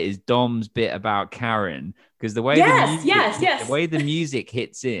favorite bit is Dom's bit about Karen, because the way the way the music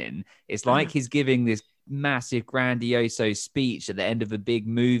hits in, it's like he's giving this massive grandioso speech at the end of a big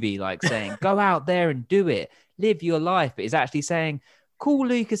movie, like saying, go out there and do it, live your life. But it's actually saying, call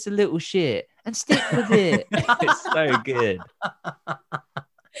Lucas a little shit and stick with it. It's so good.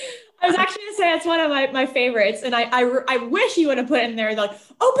 I was actually going to say it's one of my favorites. And I wish you would have put in there, like,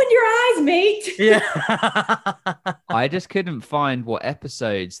 open your eyes, mate. Yeah. I just couldn't find what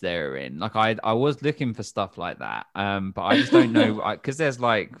episodes they're in. Like, I was looking for stuff like that. But I just don't know, because there's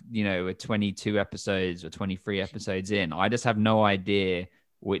like, 22 episodes or 23 episodes in. I just have no idea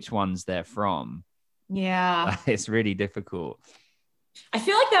which ones they're from. Yeah. It's really difficult. I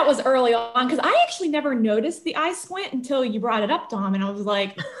feel like that was early on, because I actually never noticed the eye squint until you brought it up, Dom. And I was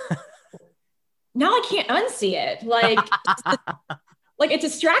like, now I can't unsee it. Like it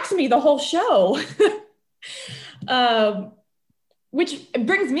distracts me the whole show. Which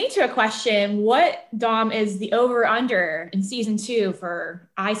brings me to a question. What, Dom, is the over under in season 2 for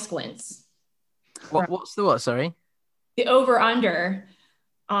eye squints? What's the what? Sorry. The over under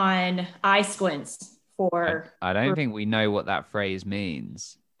on eye squints for. I don't think we know what that phrase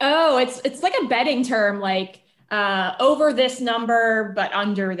means. Oh, it's like a betting term, like over this number but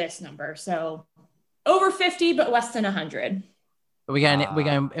under this number. So over 50 but less than 100. We're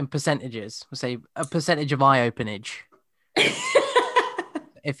going in percentages. We'll say a percentage of eye openage.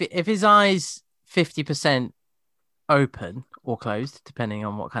 If his eyes 50% open or closed, depending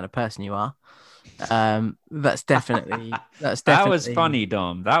on what kind of person you are, that's definitely That was funny,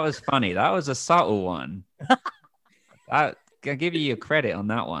 Dom. That was funny. That was a subtle one. I'll give you your credit on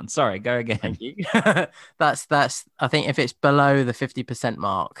that one. Sorry, go again. Thank you. that's I think if it's below the 50%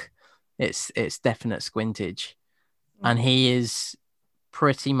 mark, it's definite squintage. And he is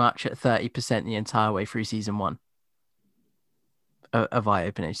pretty much at 30% the entire way through season 1 of eye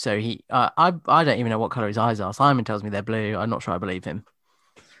openage. So I don't even know what color his eyes are. Simon tells me they're blue. I'm not sure I believe him.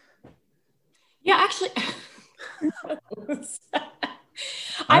 Yeah, actually,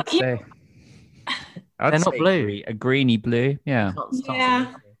 I'd say they're not blue. A greeny blue. Yeah.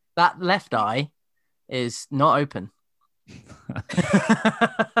 Yeah. That left eye is not open.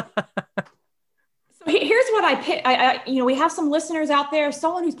 So here's what I pick. We have some listeners out there,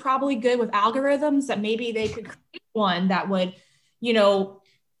 someone who's probably good with algorithms that maybe they could create one that would,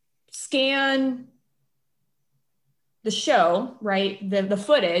 scan the show, right? The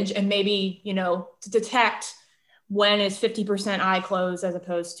footage, and maybe, to detect when is 50% eye closed as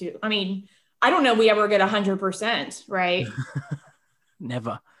opposed to, I don't know we ever get 100%, right?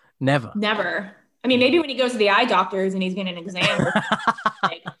 Never. Maybe when he goes to the eye doctors and he's getting an exam.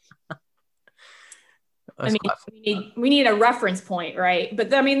 We need a reference point, right? But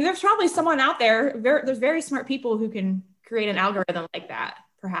there's probably someone out there. There's very smart people who can create an algorithm like that.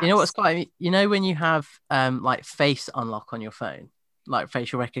 Perhaps. You know what's quite, when you have like face unlock on your phone, like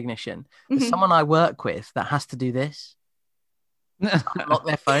facial recognition, there's someone I work with that has to do this. Unlock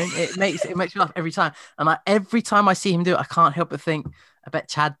their phone. It makes me laugh every time. And every time I see him do it, I can't help but think, I bet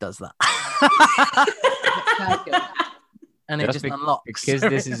Chad does that. And it just unlocks. Because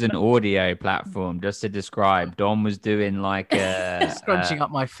this is an audio platform, just to describe, Dom was doing like a scrunching up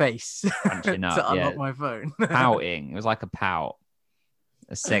my face scrunching up, to unlock my phone. Pouting. It was like a pout.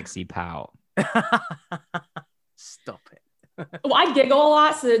 A sexy pout. Stop it. Well, I giggle a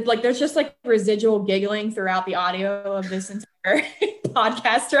lot, so there's just residual giggling throughout the audio of this entire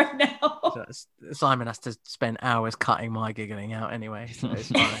podcast right now. Simon has to spend hours cutting my giggling out anyway, so it's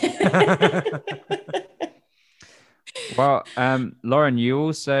fine. Well, Lauren, you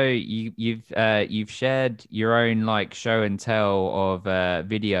also you've shared your own show and tell of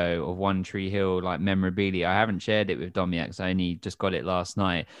video of One Tree Hill memorabilia. I haven't shared it with Dom yet because I only just got it last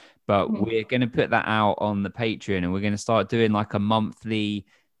night. But we're going to put that out on the Patreon, and we're going to start doing a monthly.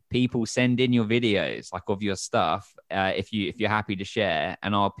 People send in your videos of your stuff if you're happy to share,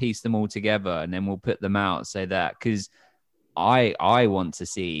 and I'll piece them all together, and then we'll put them out so that because. I want to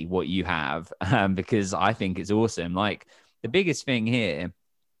see what you have because I think it's awesome. The biggest thing here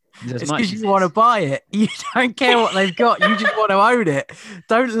is because you want to buy it. You don't care what they've got. You just want to own it.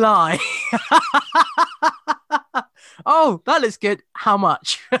 Don't lie. Oh, that looks good. How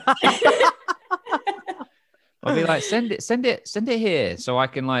much? I'll be send it here so I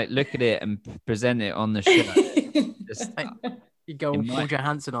can look at it and present it on the show. Just, you go and Paul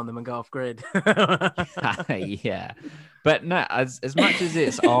Johansson on them and go off grid. Yeah. But no, as much as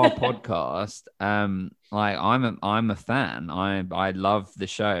it's our podcast, I'm a fan. I love the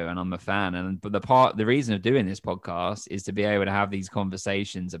show and I'm a fan. But the reason of doing this podcast is to be able to have these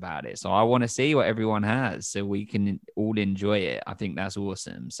conversations about it. So I want to see what everyone has so we can all enjoy it. I think that's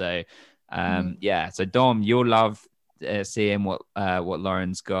awesome. So So Dom, you'll love seeing what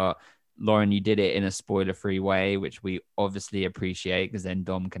Lauren's got. Lauren, you did it in a spoiler-free way, which we obviously appreciate because then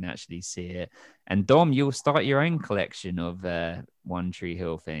Dom can actually see it. And Dom, you'll start your own collection of One Tree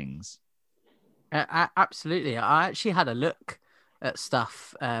Hill things. Absolutely. I actually had a look at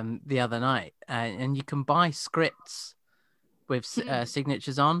stuff the other night, and you can buy scripts with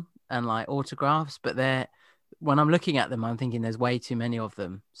signatures on and autographs, but when I'm looking at them, I'm thinking there's way too many of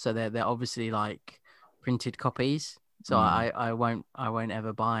them. So they're obviously printed copies. So I won't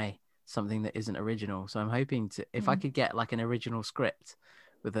ever buy something that isn't original. So I'm hoping to, if I could get an original script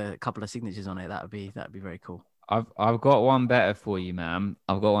with a couple of signatures on it, that'd be very cool. I've got one better for you, ma'am.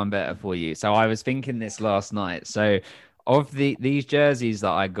 I've got one better for you. So I was thinking this last night. So of these jerseys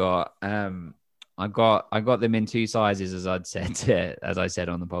that I got them in two sizes, as I said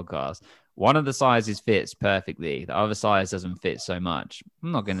on the podcast. One of the sizes fits perfectly. The other size doesn't fit so much.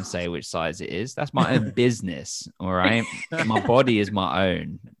 I'm not going to say which size it is. That's my own business. All right. My body is my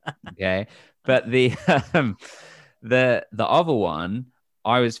own. Okay. But the other one,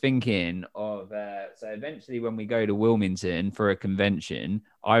 I was thinking of, so eventually when we go to Wilmington for a convention,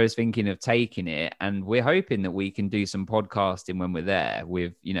 I was thinking of taking it, and we're hoping that we can do some podcasting when we're there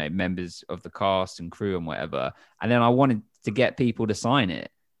with, members of the cast and crew and whatever. And then I wanted to get people to sign it.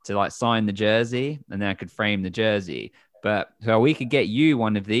 To sign the jersey, and then I could frame the jersey. But so we could get you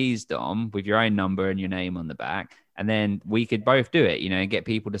one of these, Dom, with your own number and your name on the back, and then we could both do it, and get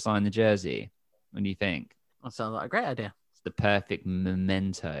people to sign the jersey. What do you think? That sounds like a great idea. It's the perfect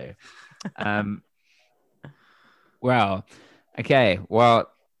memento. Well, okay. Well,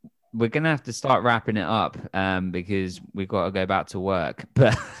 we're gonna have to start wrapping it up because we've got to go back to work.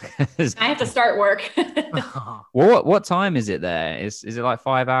 But I have to start work. What time is it there? Is it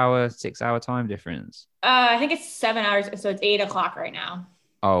 5 hour, 6 hour time difference? I think it's 7 hours, so it's 8 o'clock right now.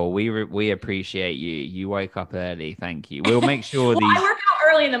 Oh, we appreciate you. You woke up early. Thank you. We'll make sure I work out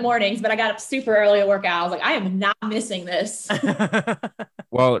early in the mornings, but I got up super early to work out. I was like, I am not missing this.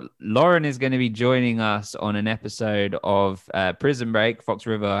 Well, Lauren is going to be joining us on an episode of Prison Break, Fox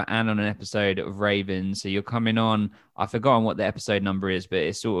River, and on an episode of Raven. So you're coming on. I've forgotten what the episode number is, but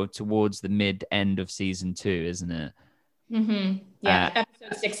it's sort of towards the mid-end of season 2, isn't it? Yeah,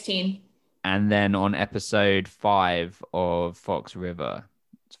 episode 16. And then on episode 5 of Fox River.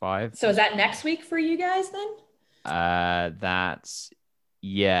 It's 5. So is that next week for you guys then? That's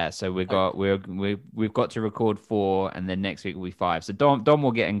yeah. So we've got to record 4, and then next week will be 5. So Dom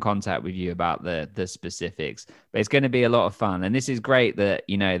will get in contact with you about the specifics. But it's going to be a lot of fun, and this is great that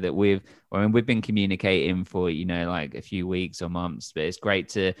that we've been communicating for like a few weeks or months. But it's great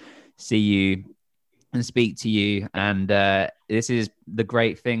to see you and speak to you. And this is the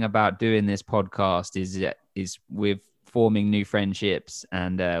great thing about doing this podcast is we're forming new friendships,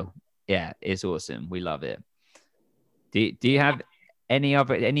 and yeah, it's awesome. We love it. Do you have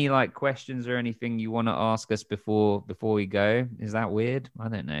any like questions or anything you want to ask us before we go? Is that weird? I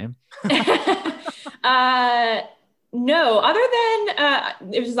don't know. No, other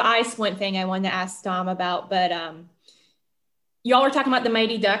than it was the eye squint thing I wanted to ask Dom about, but y'all were talking about the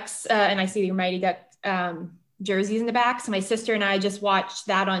Mighty Ducks, and I see your Mighty Duck jerseys in the back. So my sister and I just watched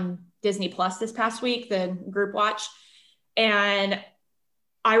that on Disney Plus this past week, the group watch, and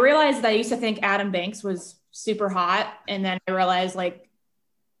I realized that I used to think Adam Banks was super hot, and then I realized like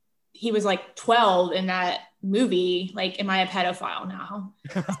he was like 12 in that movie. Like, am I a pedophile now?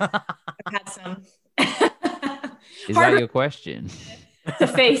 I've had some is that your question to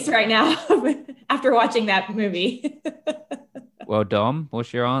face right now after watching that movie. Well, Dom,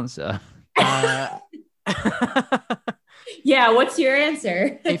 what's your answer? Yeah, what's your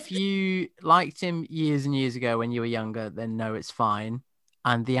answer? If you liked him years and years ago when you were younger, then no, it's fine.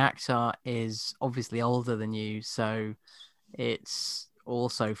 And the actor is obviously older than you, so it's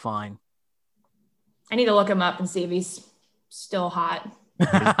also fine. I need to look him up and see if he's still hot.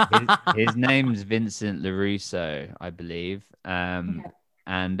 His name's Vincent LaRusso, I believe. Okay.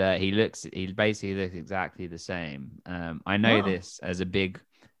 And he basically looks exactly the same. I know this as a big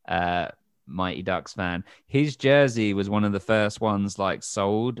Mighty Ducks fan. His jersey was one of the first ones like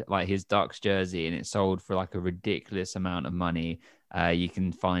sold, like his Ducks jersey, and it sold for like a ridiculous amount of money. You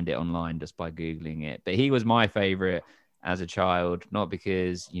can find it online just by Googling it. But he was my favorite as a child, not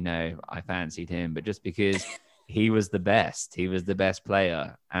because, I fancied him, but just because he was the best. He was the best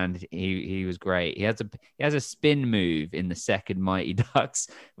player, and he was great. He has a spin move in the second Mighty Ducks,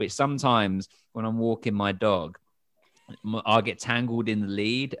 which sometimes when I'm walking my dog, I'll get tangled in the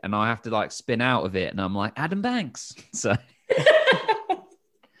lead and I have to like spin out of it. And I'm like, Adam Banks. So...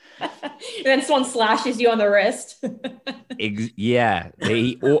 And then someone slashes you on the wrist. Yeah.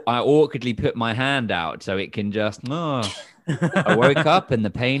 I awkwardly put my hand out so it can just, I woke up and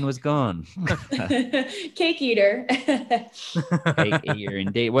the pain was gone. Cake eater. Cake eater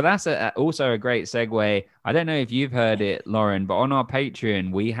indeed. Well, that's also a great segue. I don't know if you've heard it, Lauren, but on our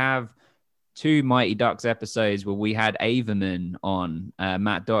Patreon, we have 2 Mighty Ducks episodes where we had Averman on,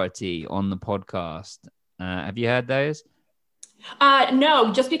 Matt Doherty on the podcast. Have you heard those?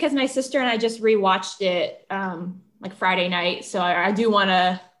 No, just because my sister and I just rewatched it like Friday night. So I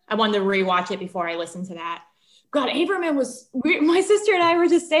wanted to rewatch it before I listened to that. God, Averman my sister and I were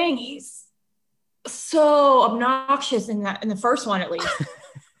just saying he's so obnoxious in the first one, at least.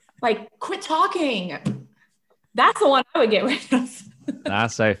 Like, quit talking. That's the one I would get rid of.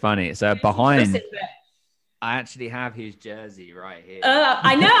 That's so funny. So behind, I actually have his jersey right here.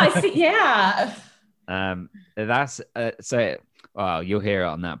 I know. I see. Yeah. That's so. Well, you'll hear it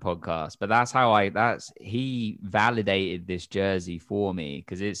on that podcast. But that's how he validated this jersey for me,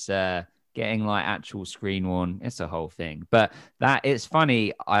 because it's getting like actual screen worn. It's a whole thing. But it's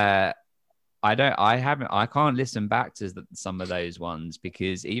funny. I can't listen back to some of those ones,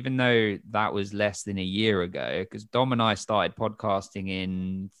 because even though that was less than a year ago, because Dom and I started podcasting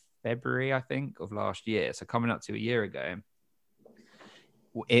in February, I think, of last year. So coming up to a year ago,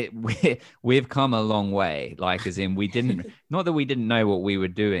 we've come a long way. Like, as in, not that we didn't know what we were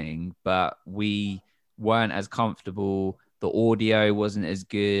doing, but we weren't as comfortable. The audio wasn't as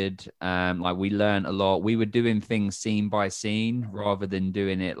good. Like, we learned a lot. We were doing things scene by scene rather than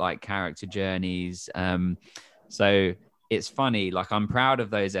doing it like character journeys. So it's funny. Like, I'm proud of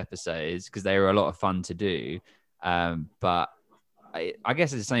those episodes because they were a lot of fun to do. But I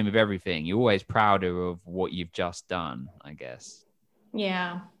guess it's the same with everything. You're always prouder of what you've just done, I guess.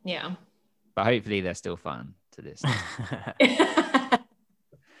 Yeah. But hopefully they're still fun to this.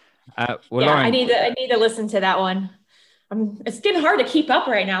 Lauren, I need to listen to that one. It's getting hard to keep up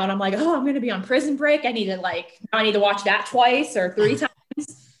right now, and I'm like, I'm going to be on Prison Break. I need to watch that twice or 3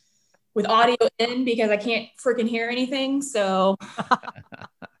 times with audio in, because I can't freaking hear anything. So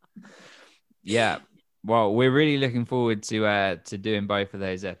Yeah. Well, we're really looking forward to doing both of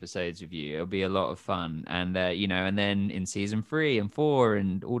those episodes with you. It'll be a lot of fun, and and then in season 3 and 4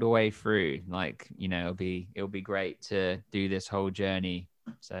 and all the way through, it'll be great to do this whole journey.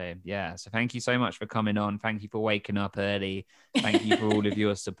 So yeah, so thank you so much for coming on. Thank you for waking up early. Thank you for all of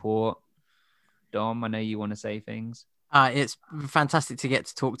your support. Dom, I know you want to say things. It's fantastic to get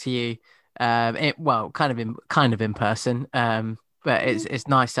to talk to you. Kind of in person. But it's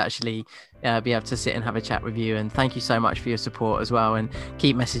nice to actually be able to sit and have a chat with you. And thank you so much for your support as well. And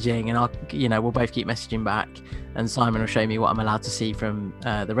keep messaging, and we'll both keep messaging back. And Simon will show me what I'm allowed to see from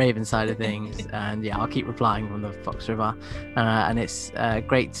the Raven side of things. And yeah, I'll keep replying from the Fox River. And it's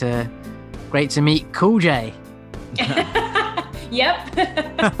great to meet Cool J. Yep.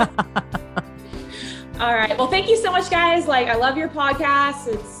 All right. Well, thank you so much, guys. I love your podcast.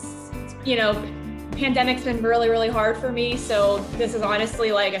 It's pandemic's been really, really hard for me. So this is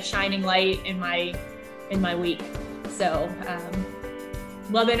honestly like a shining light in my week. So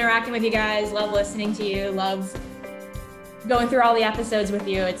love interacting with you guys. Love listening to you. Love going through all the episodes with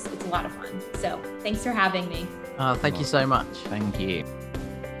you. It's a lot of fun. So thanks for having me. Thank you so much. Thank you.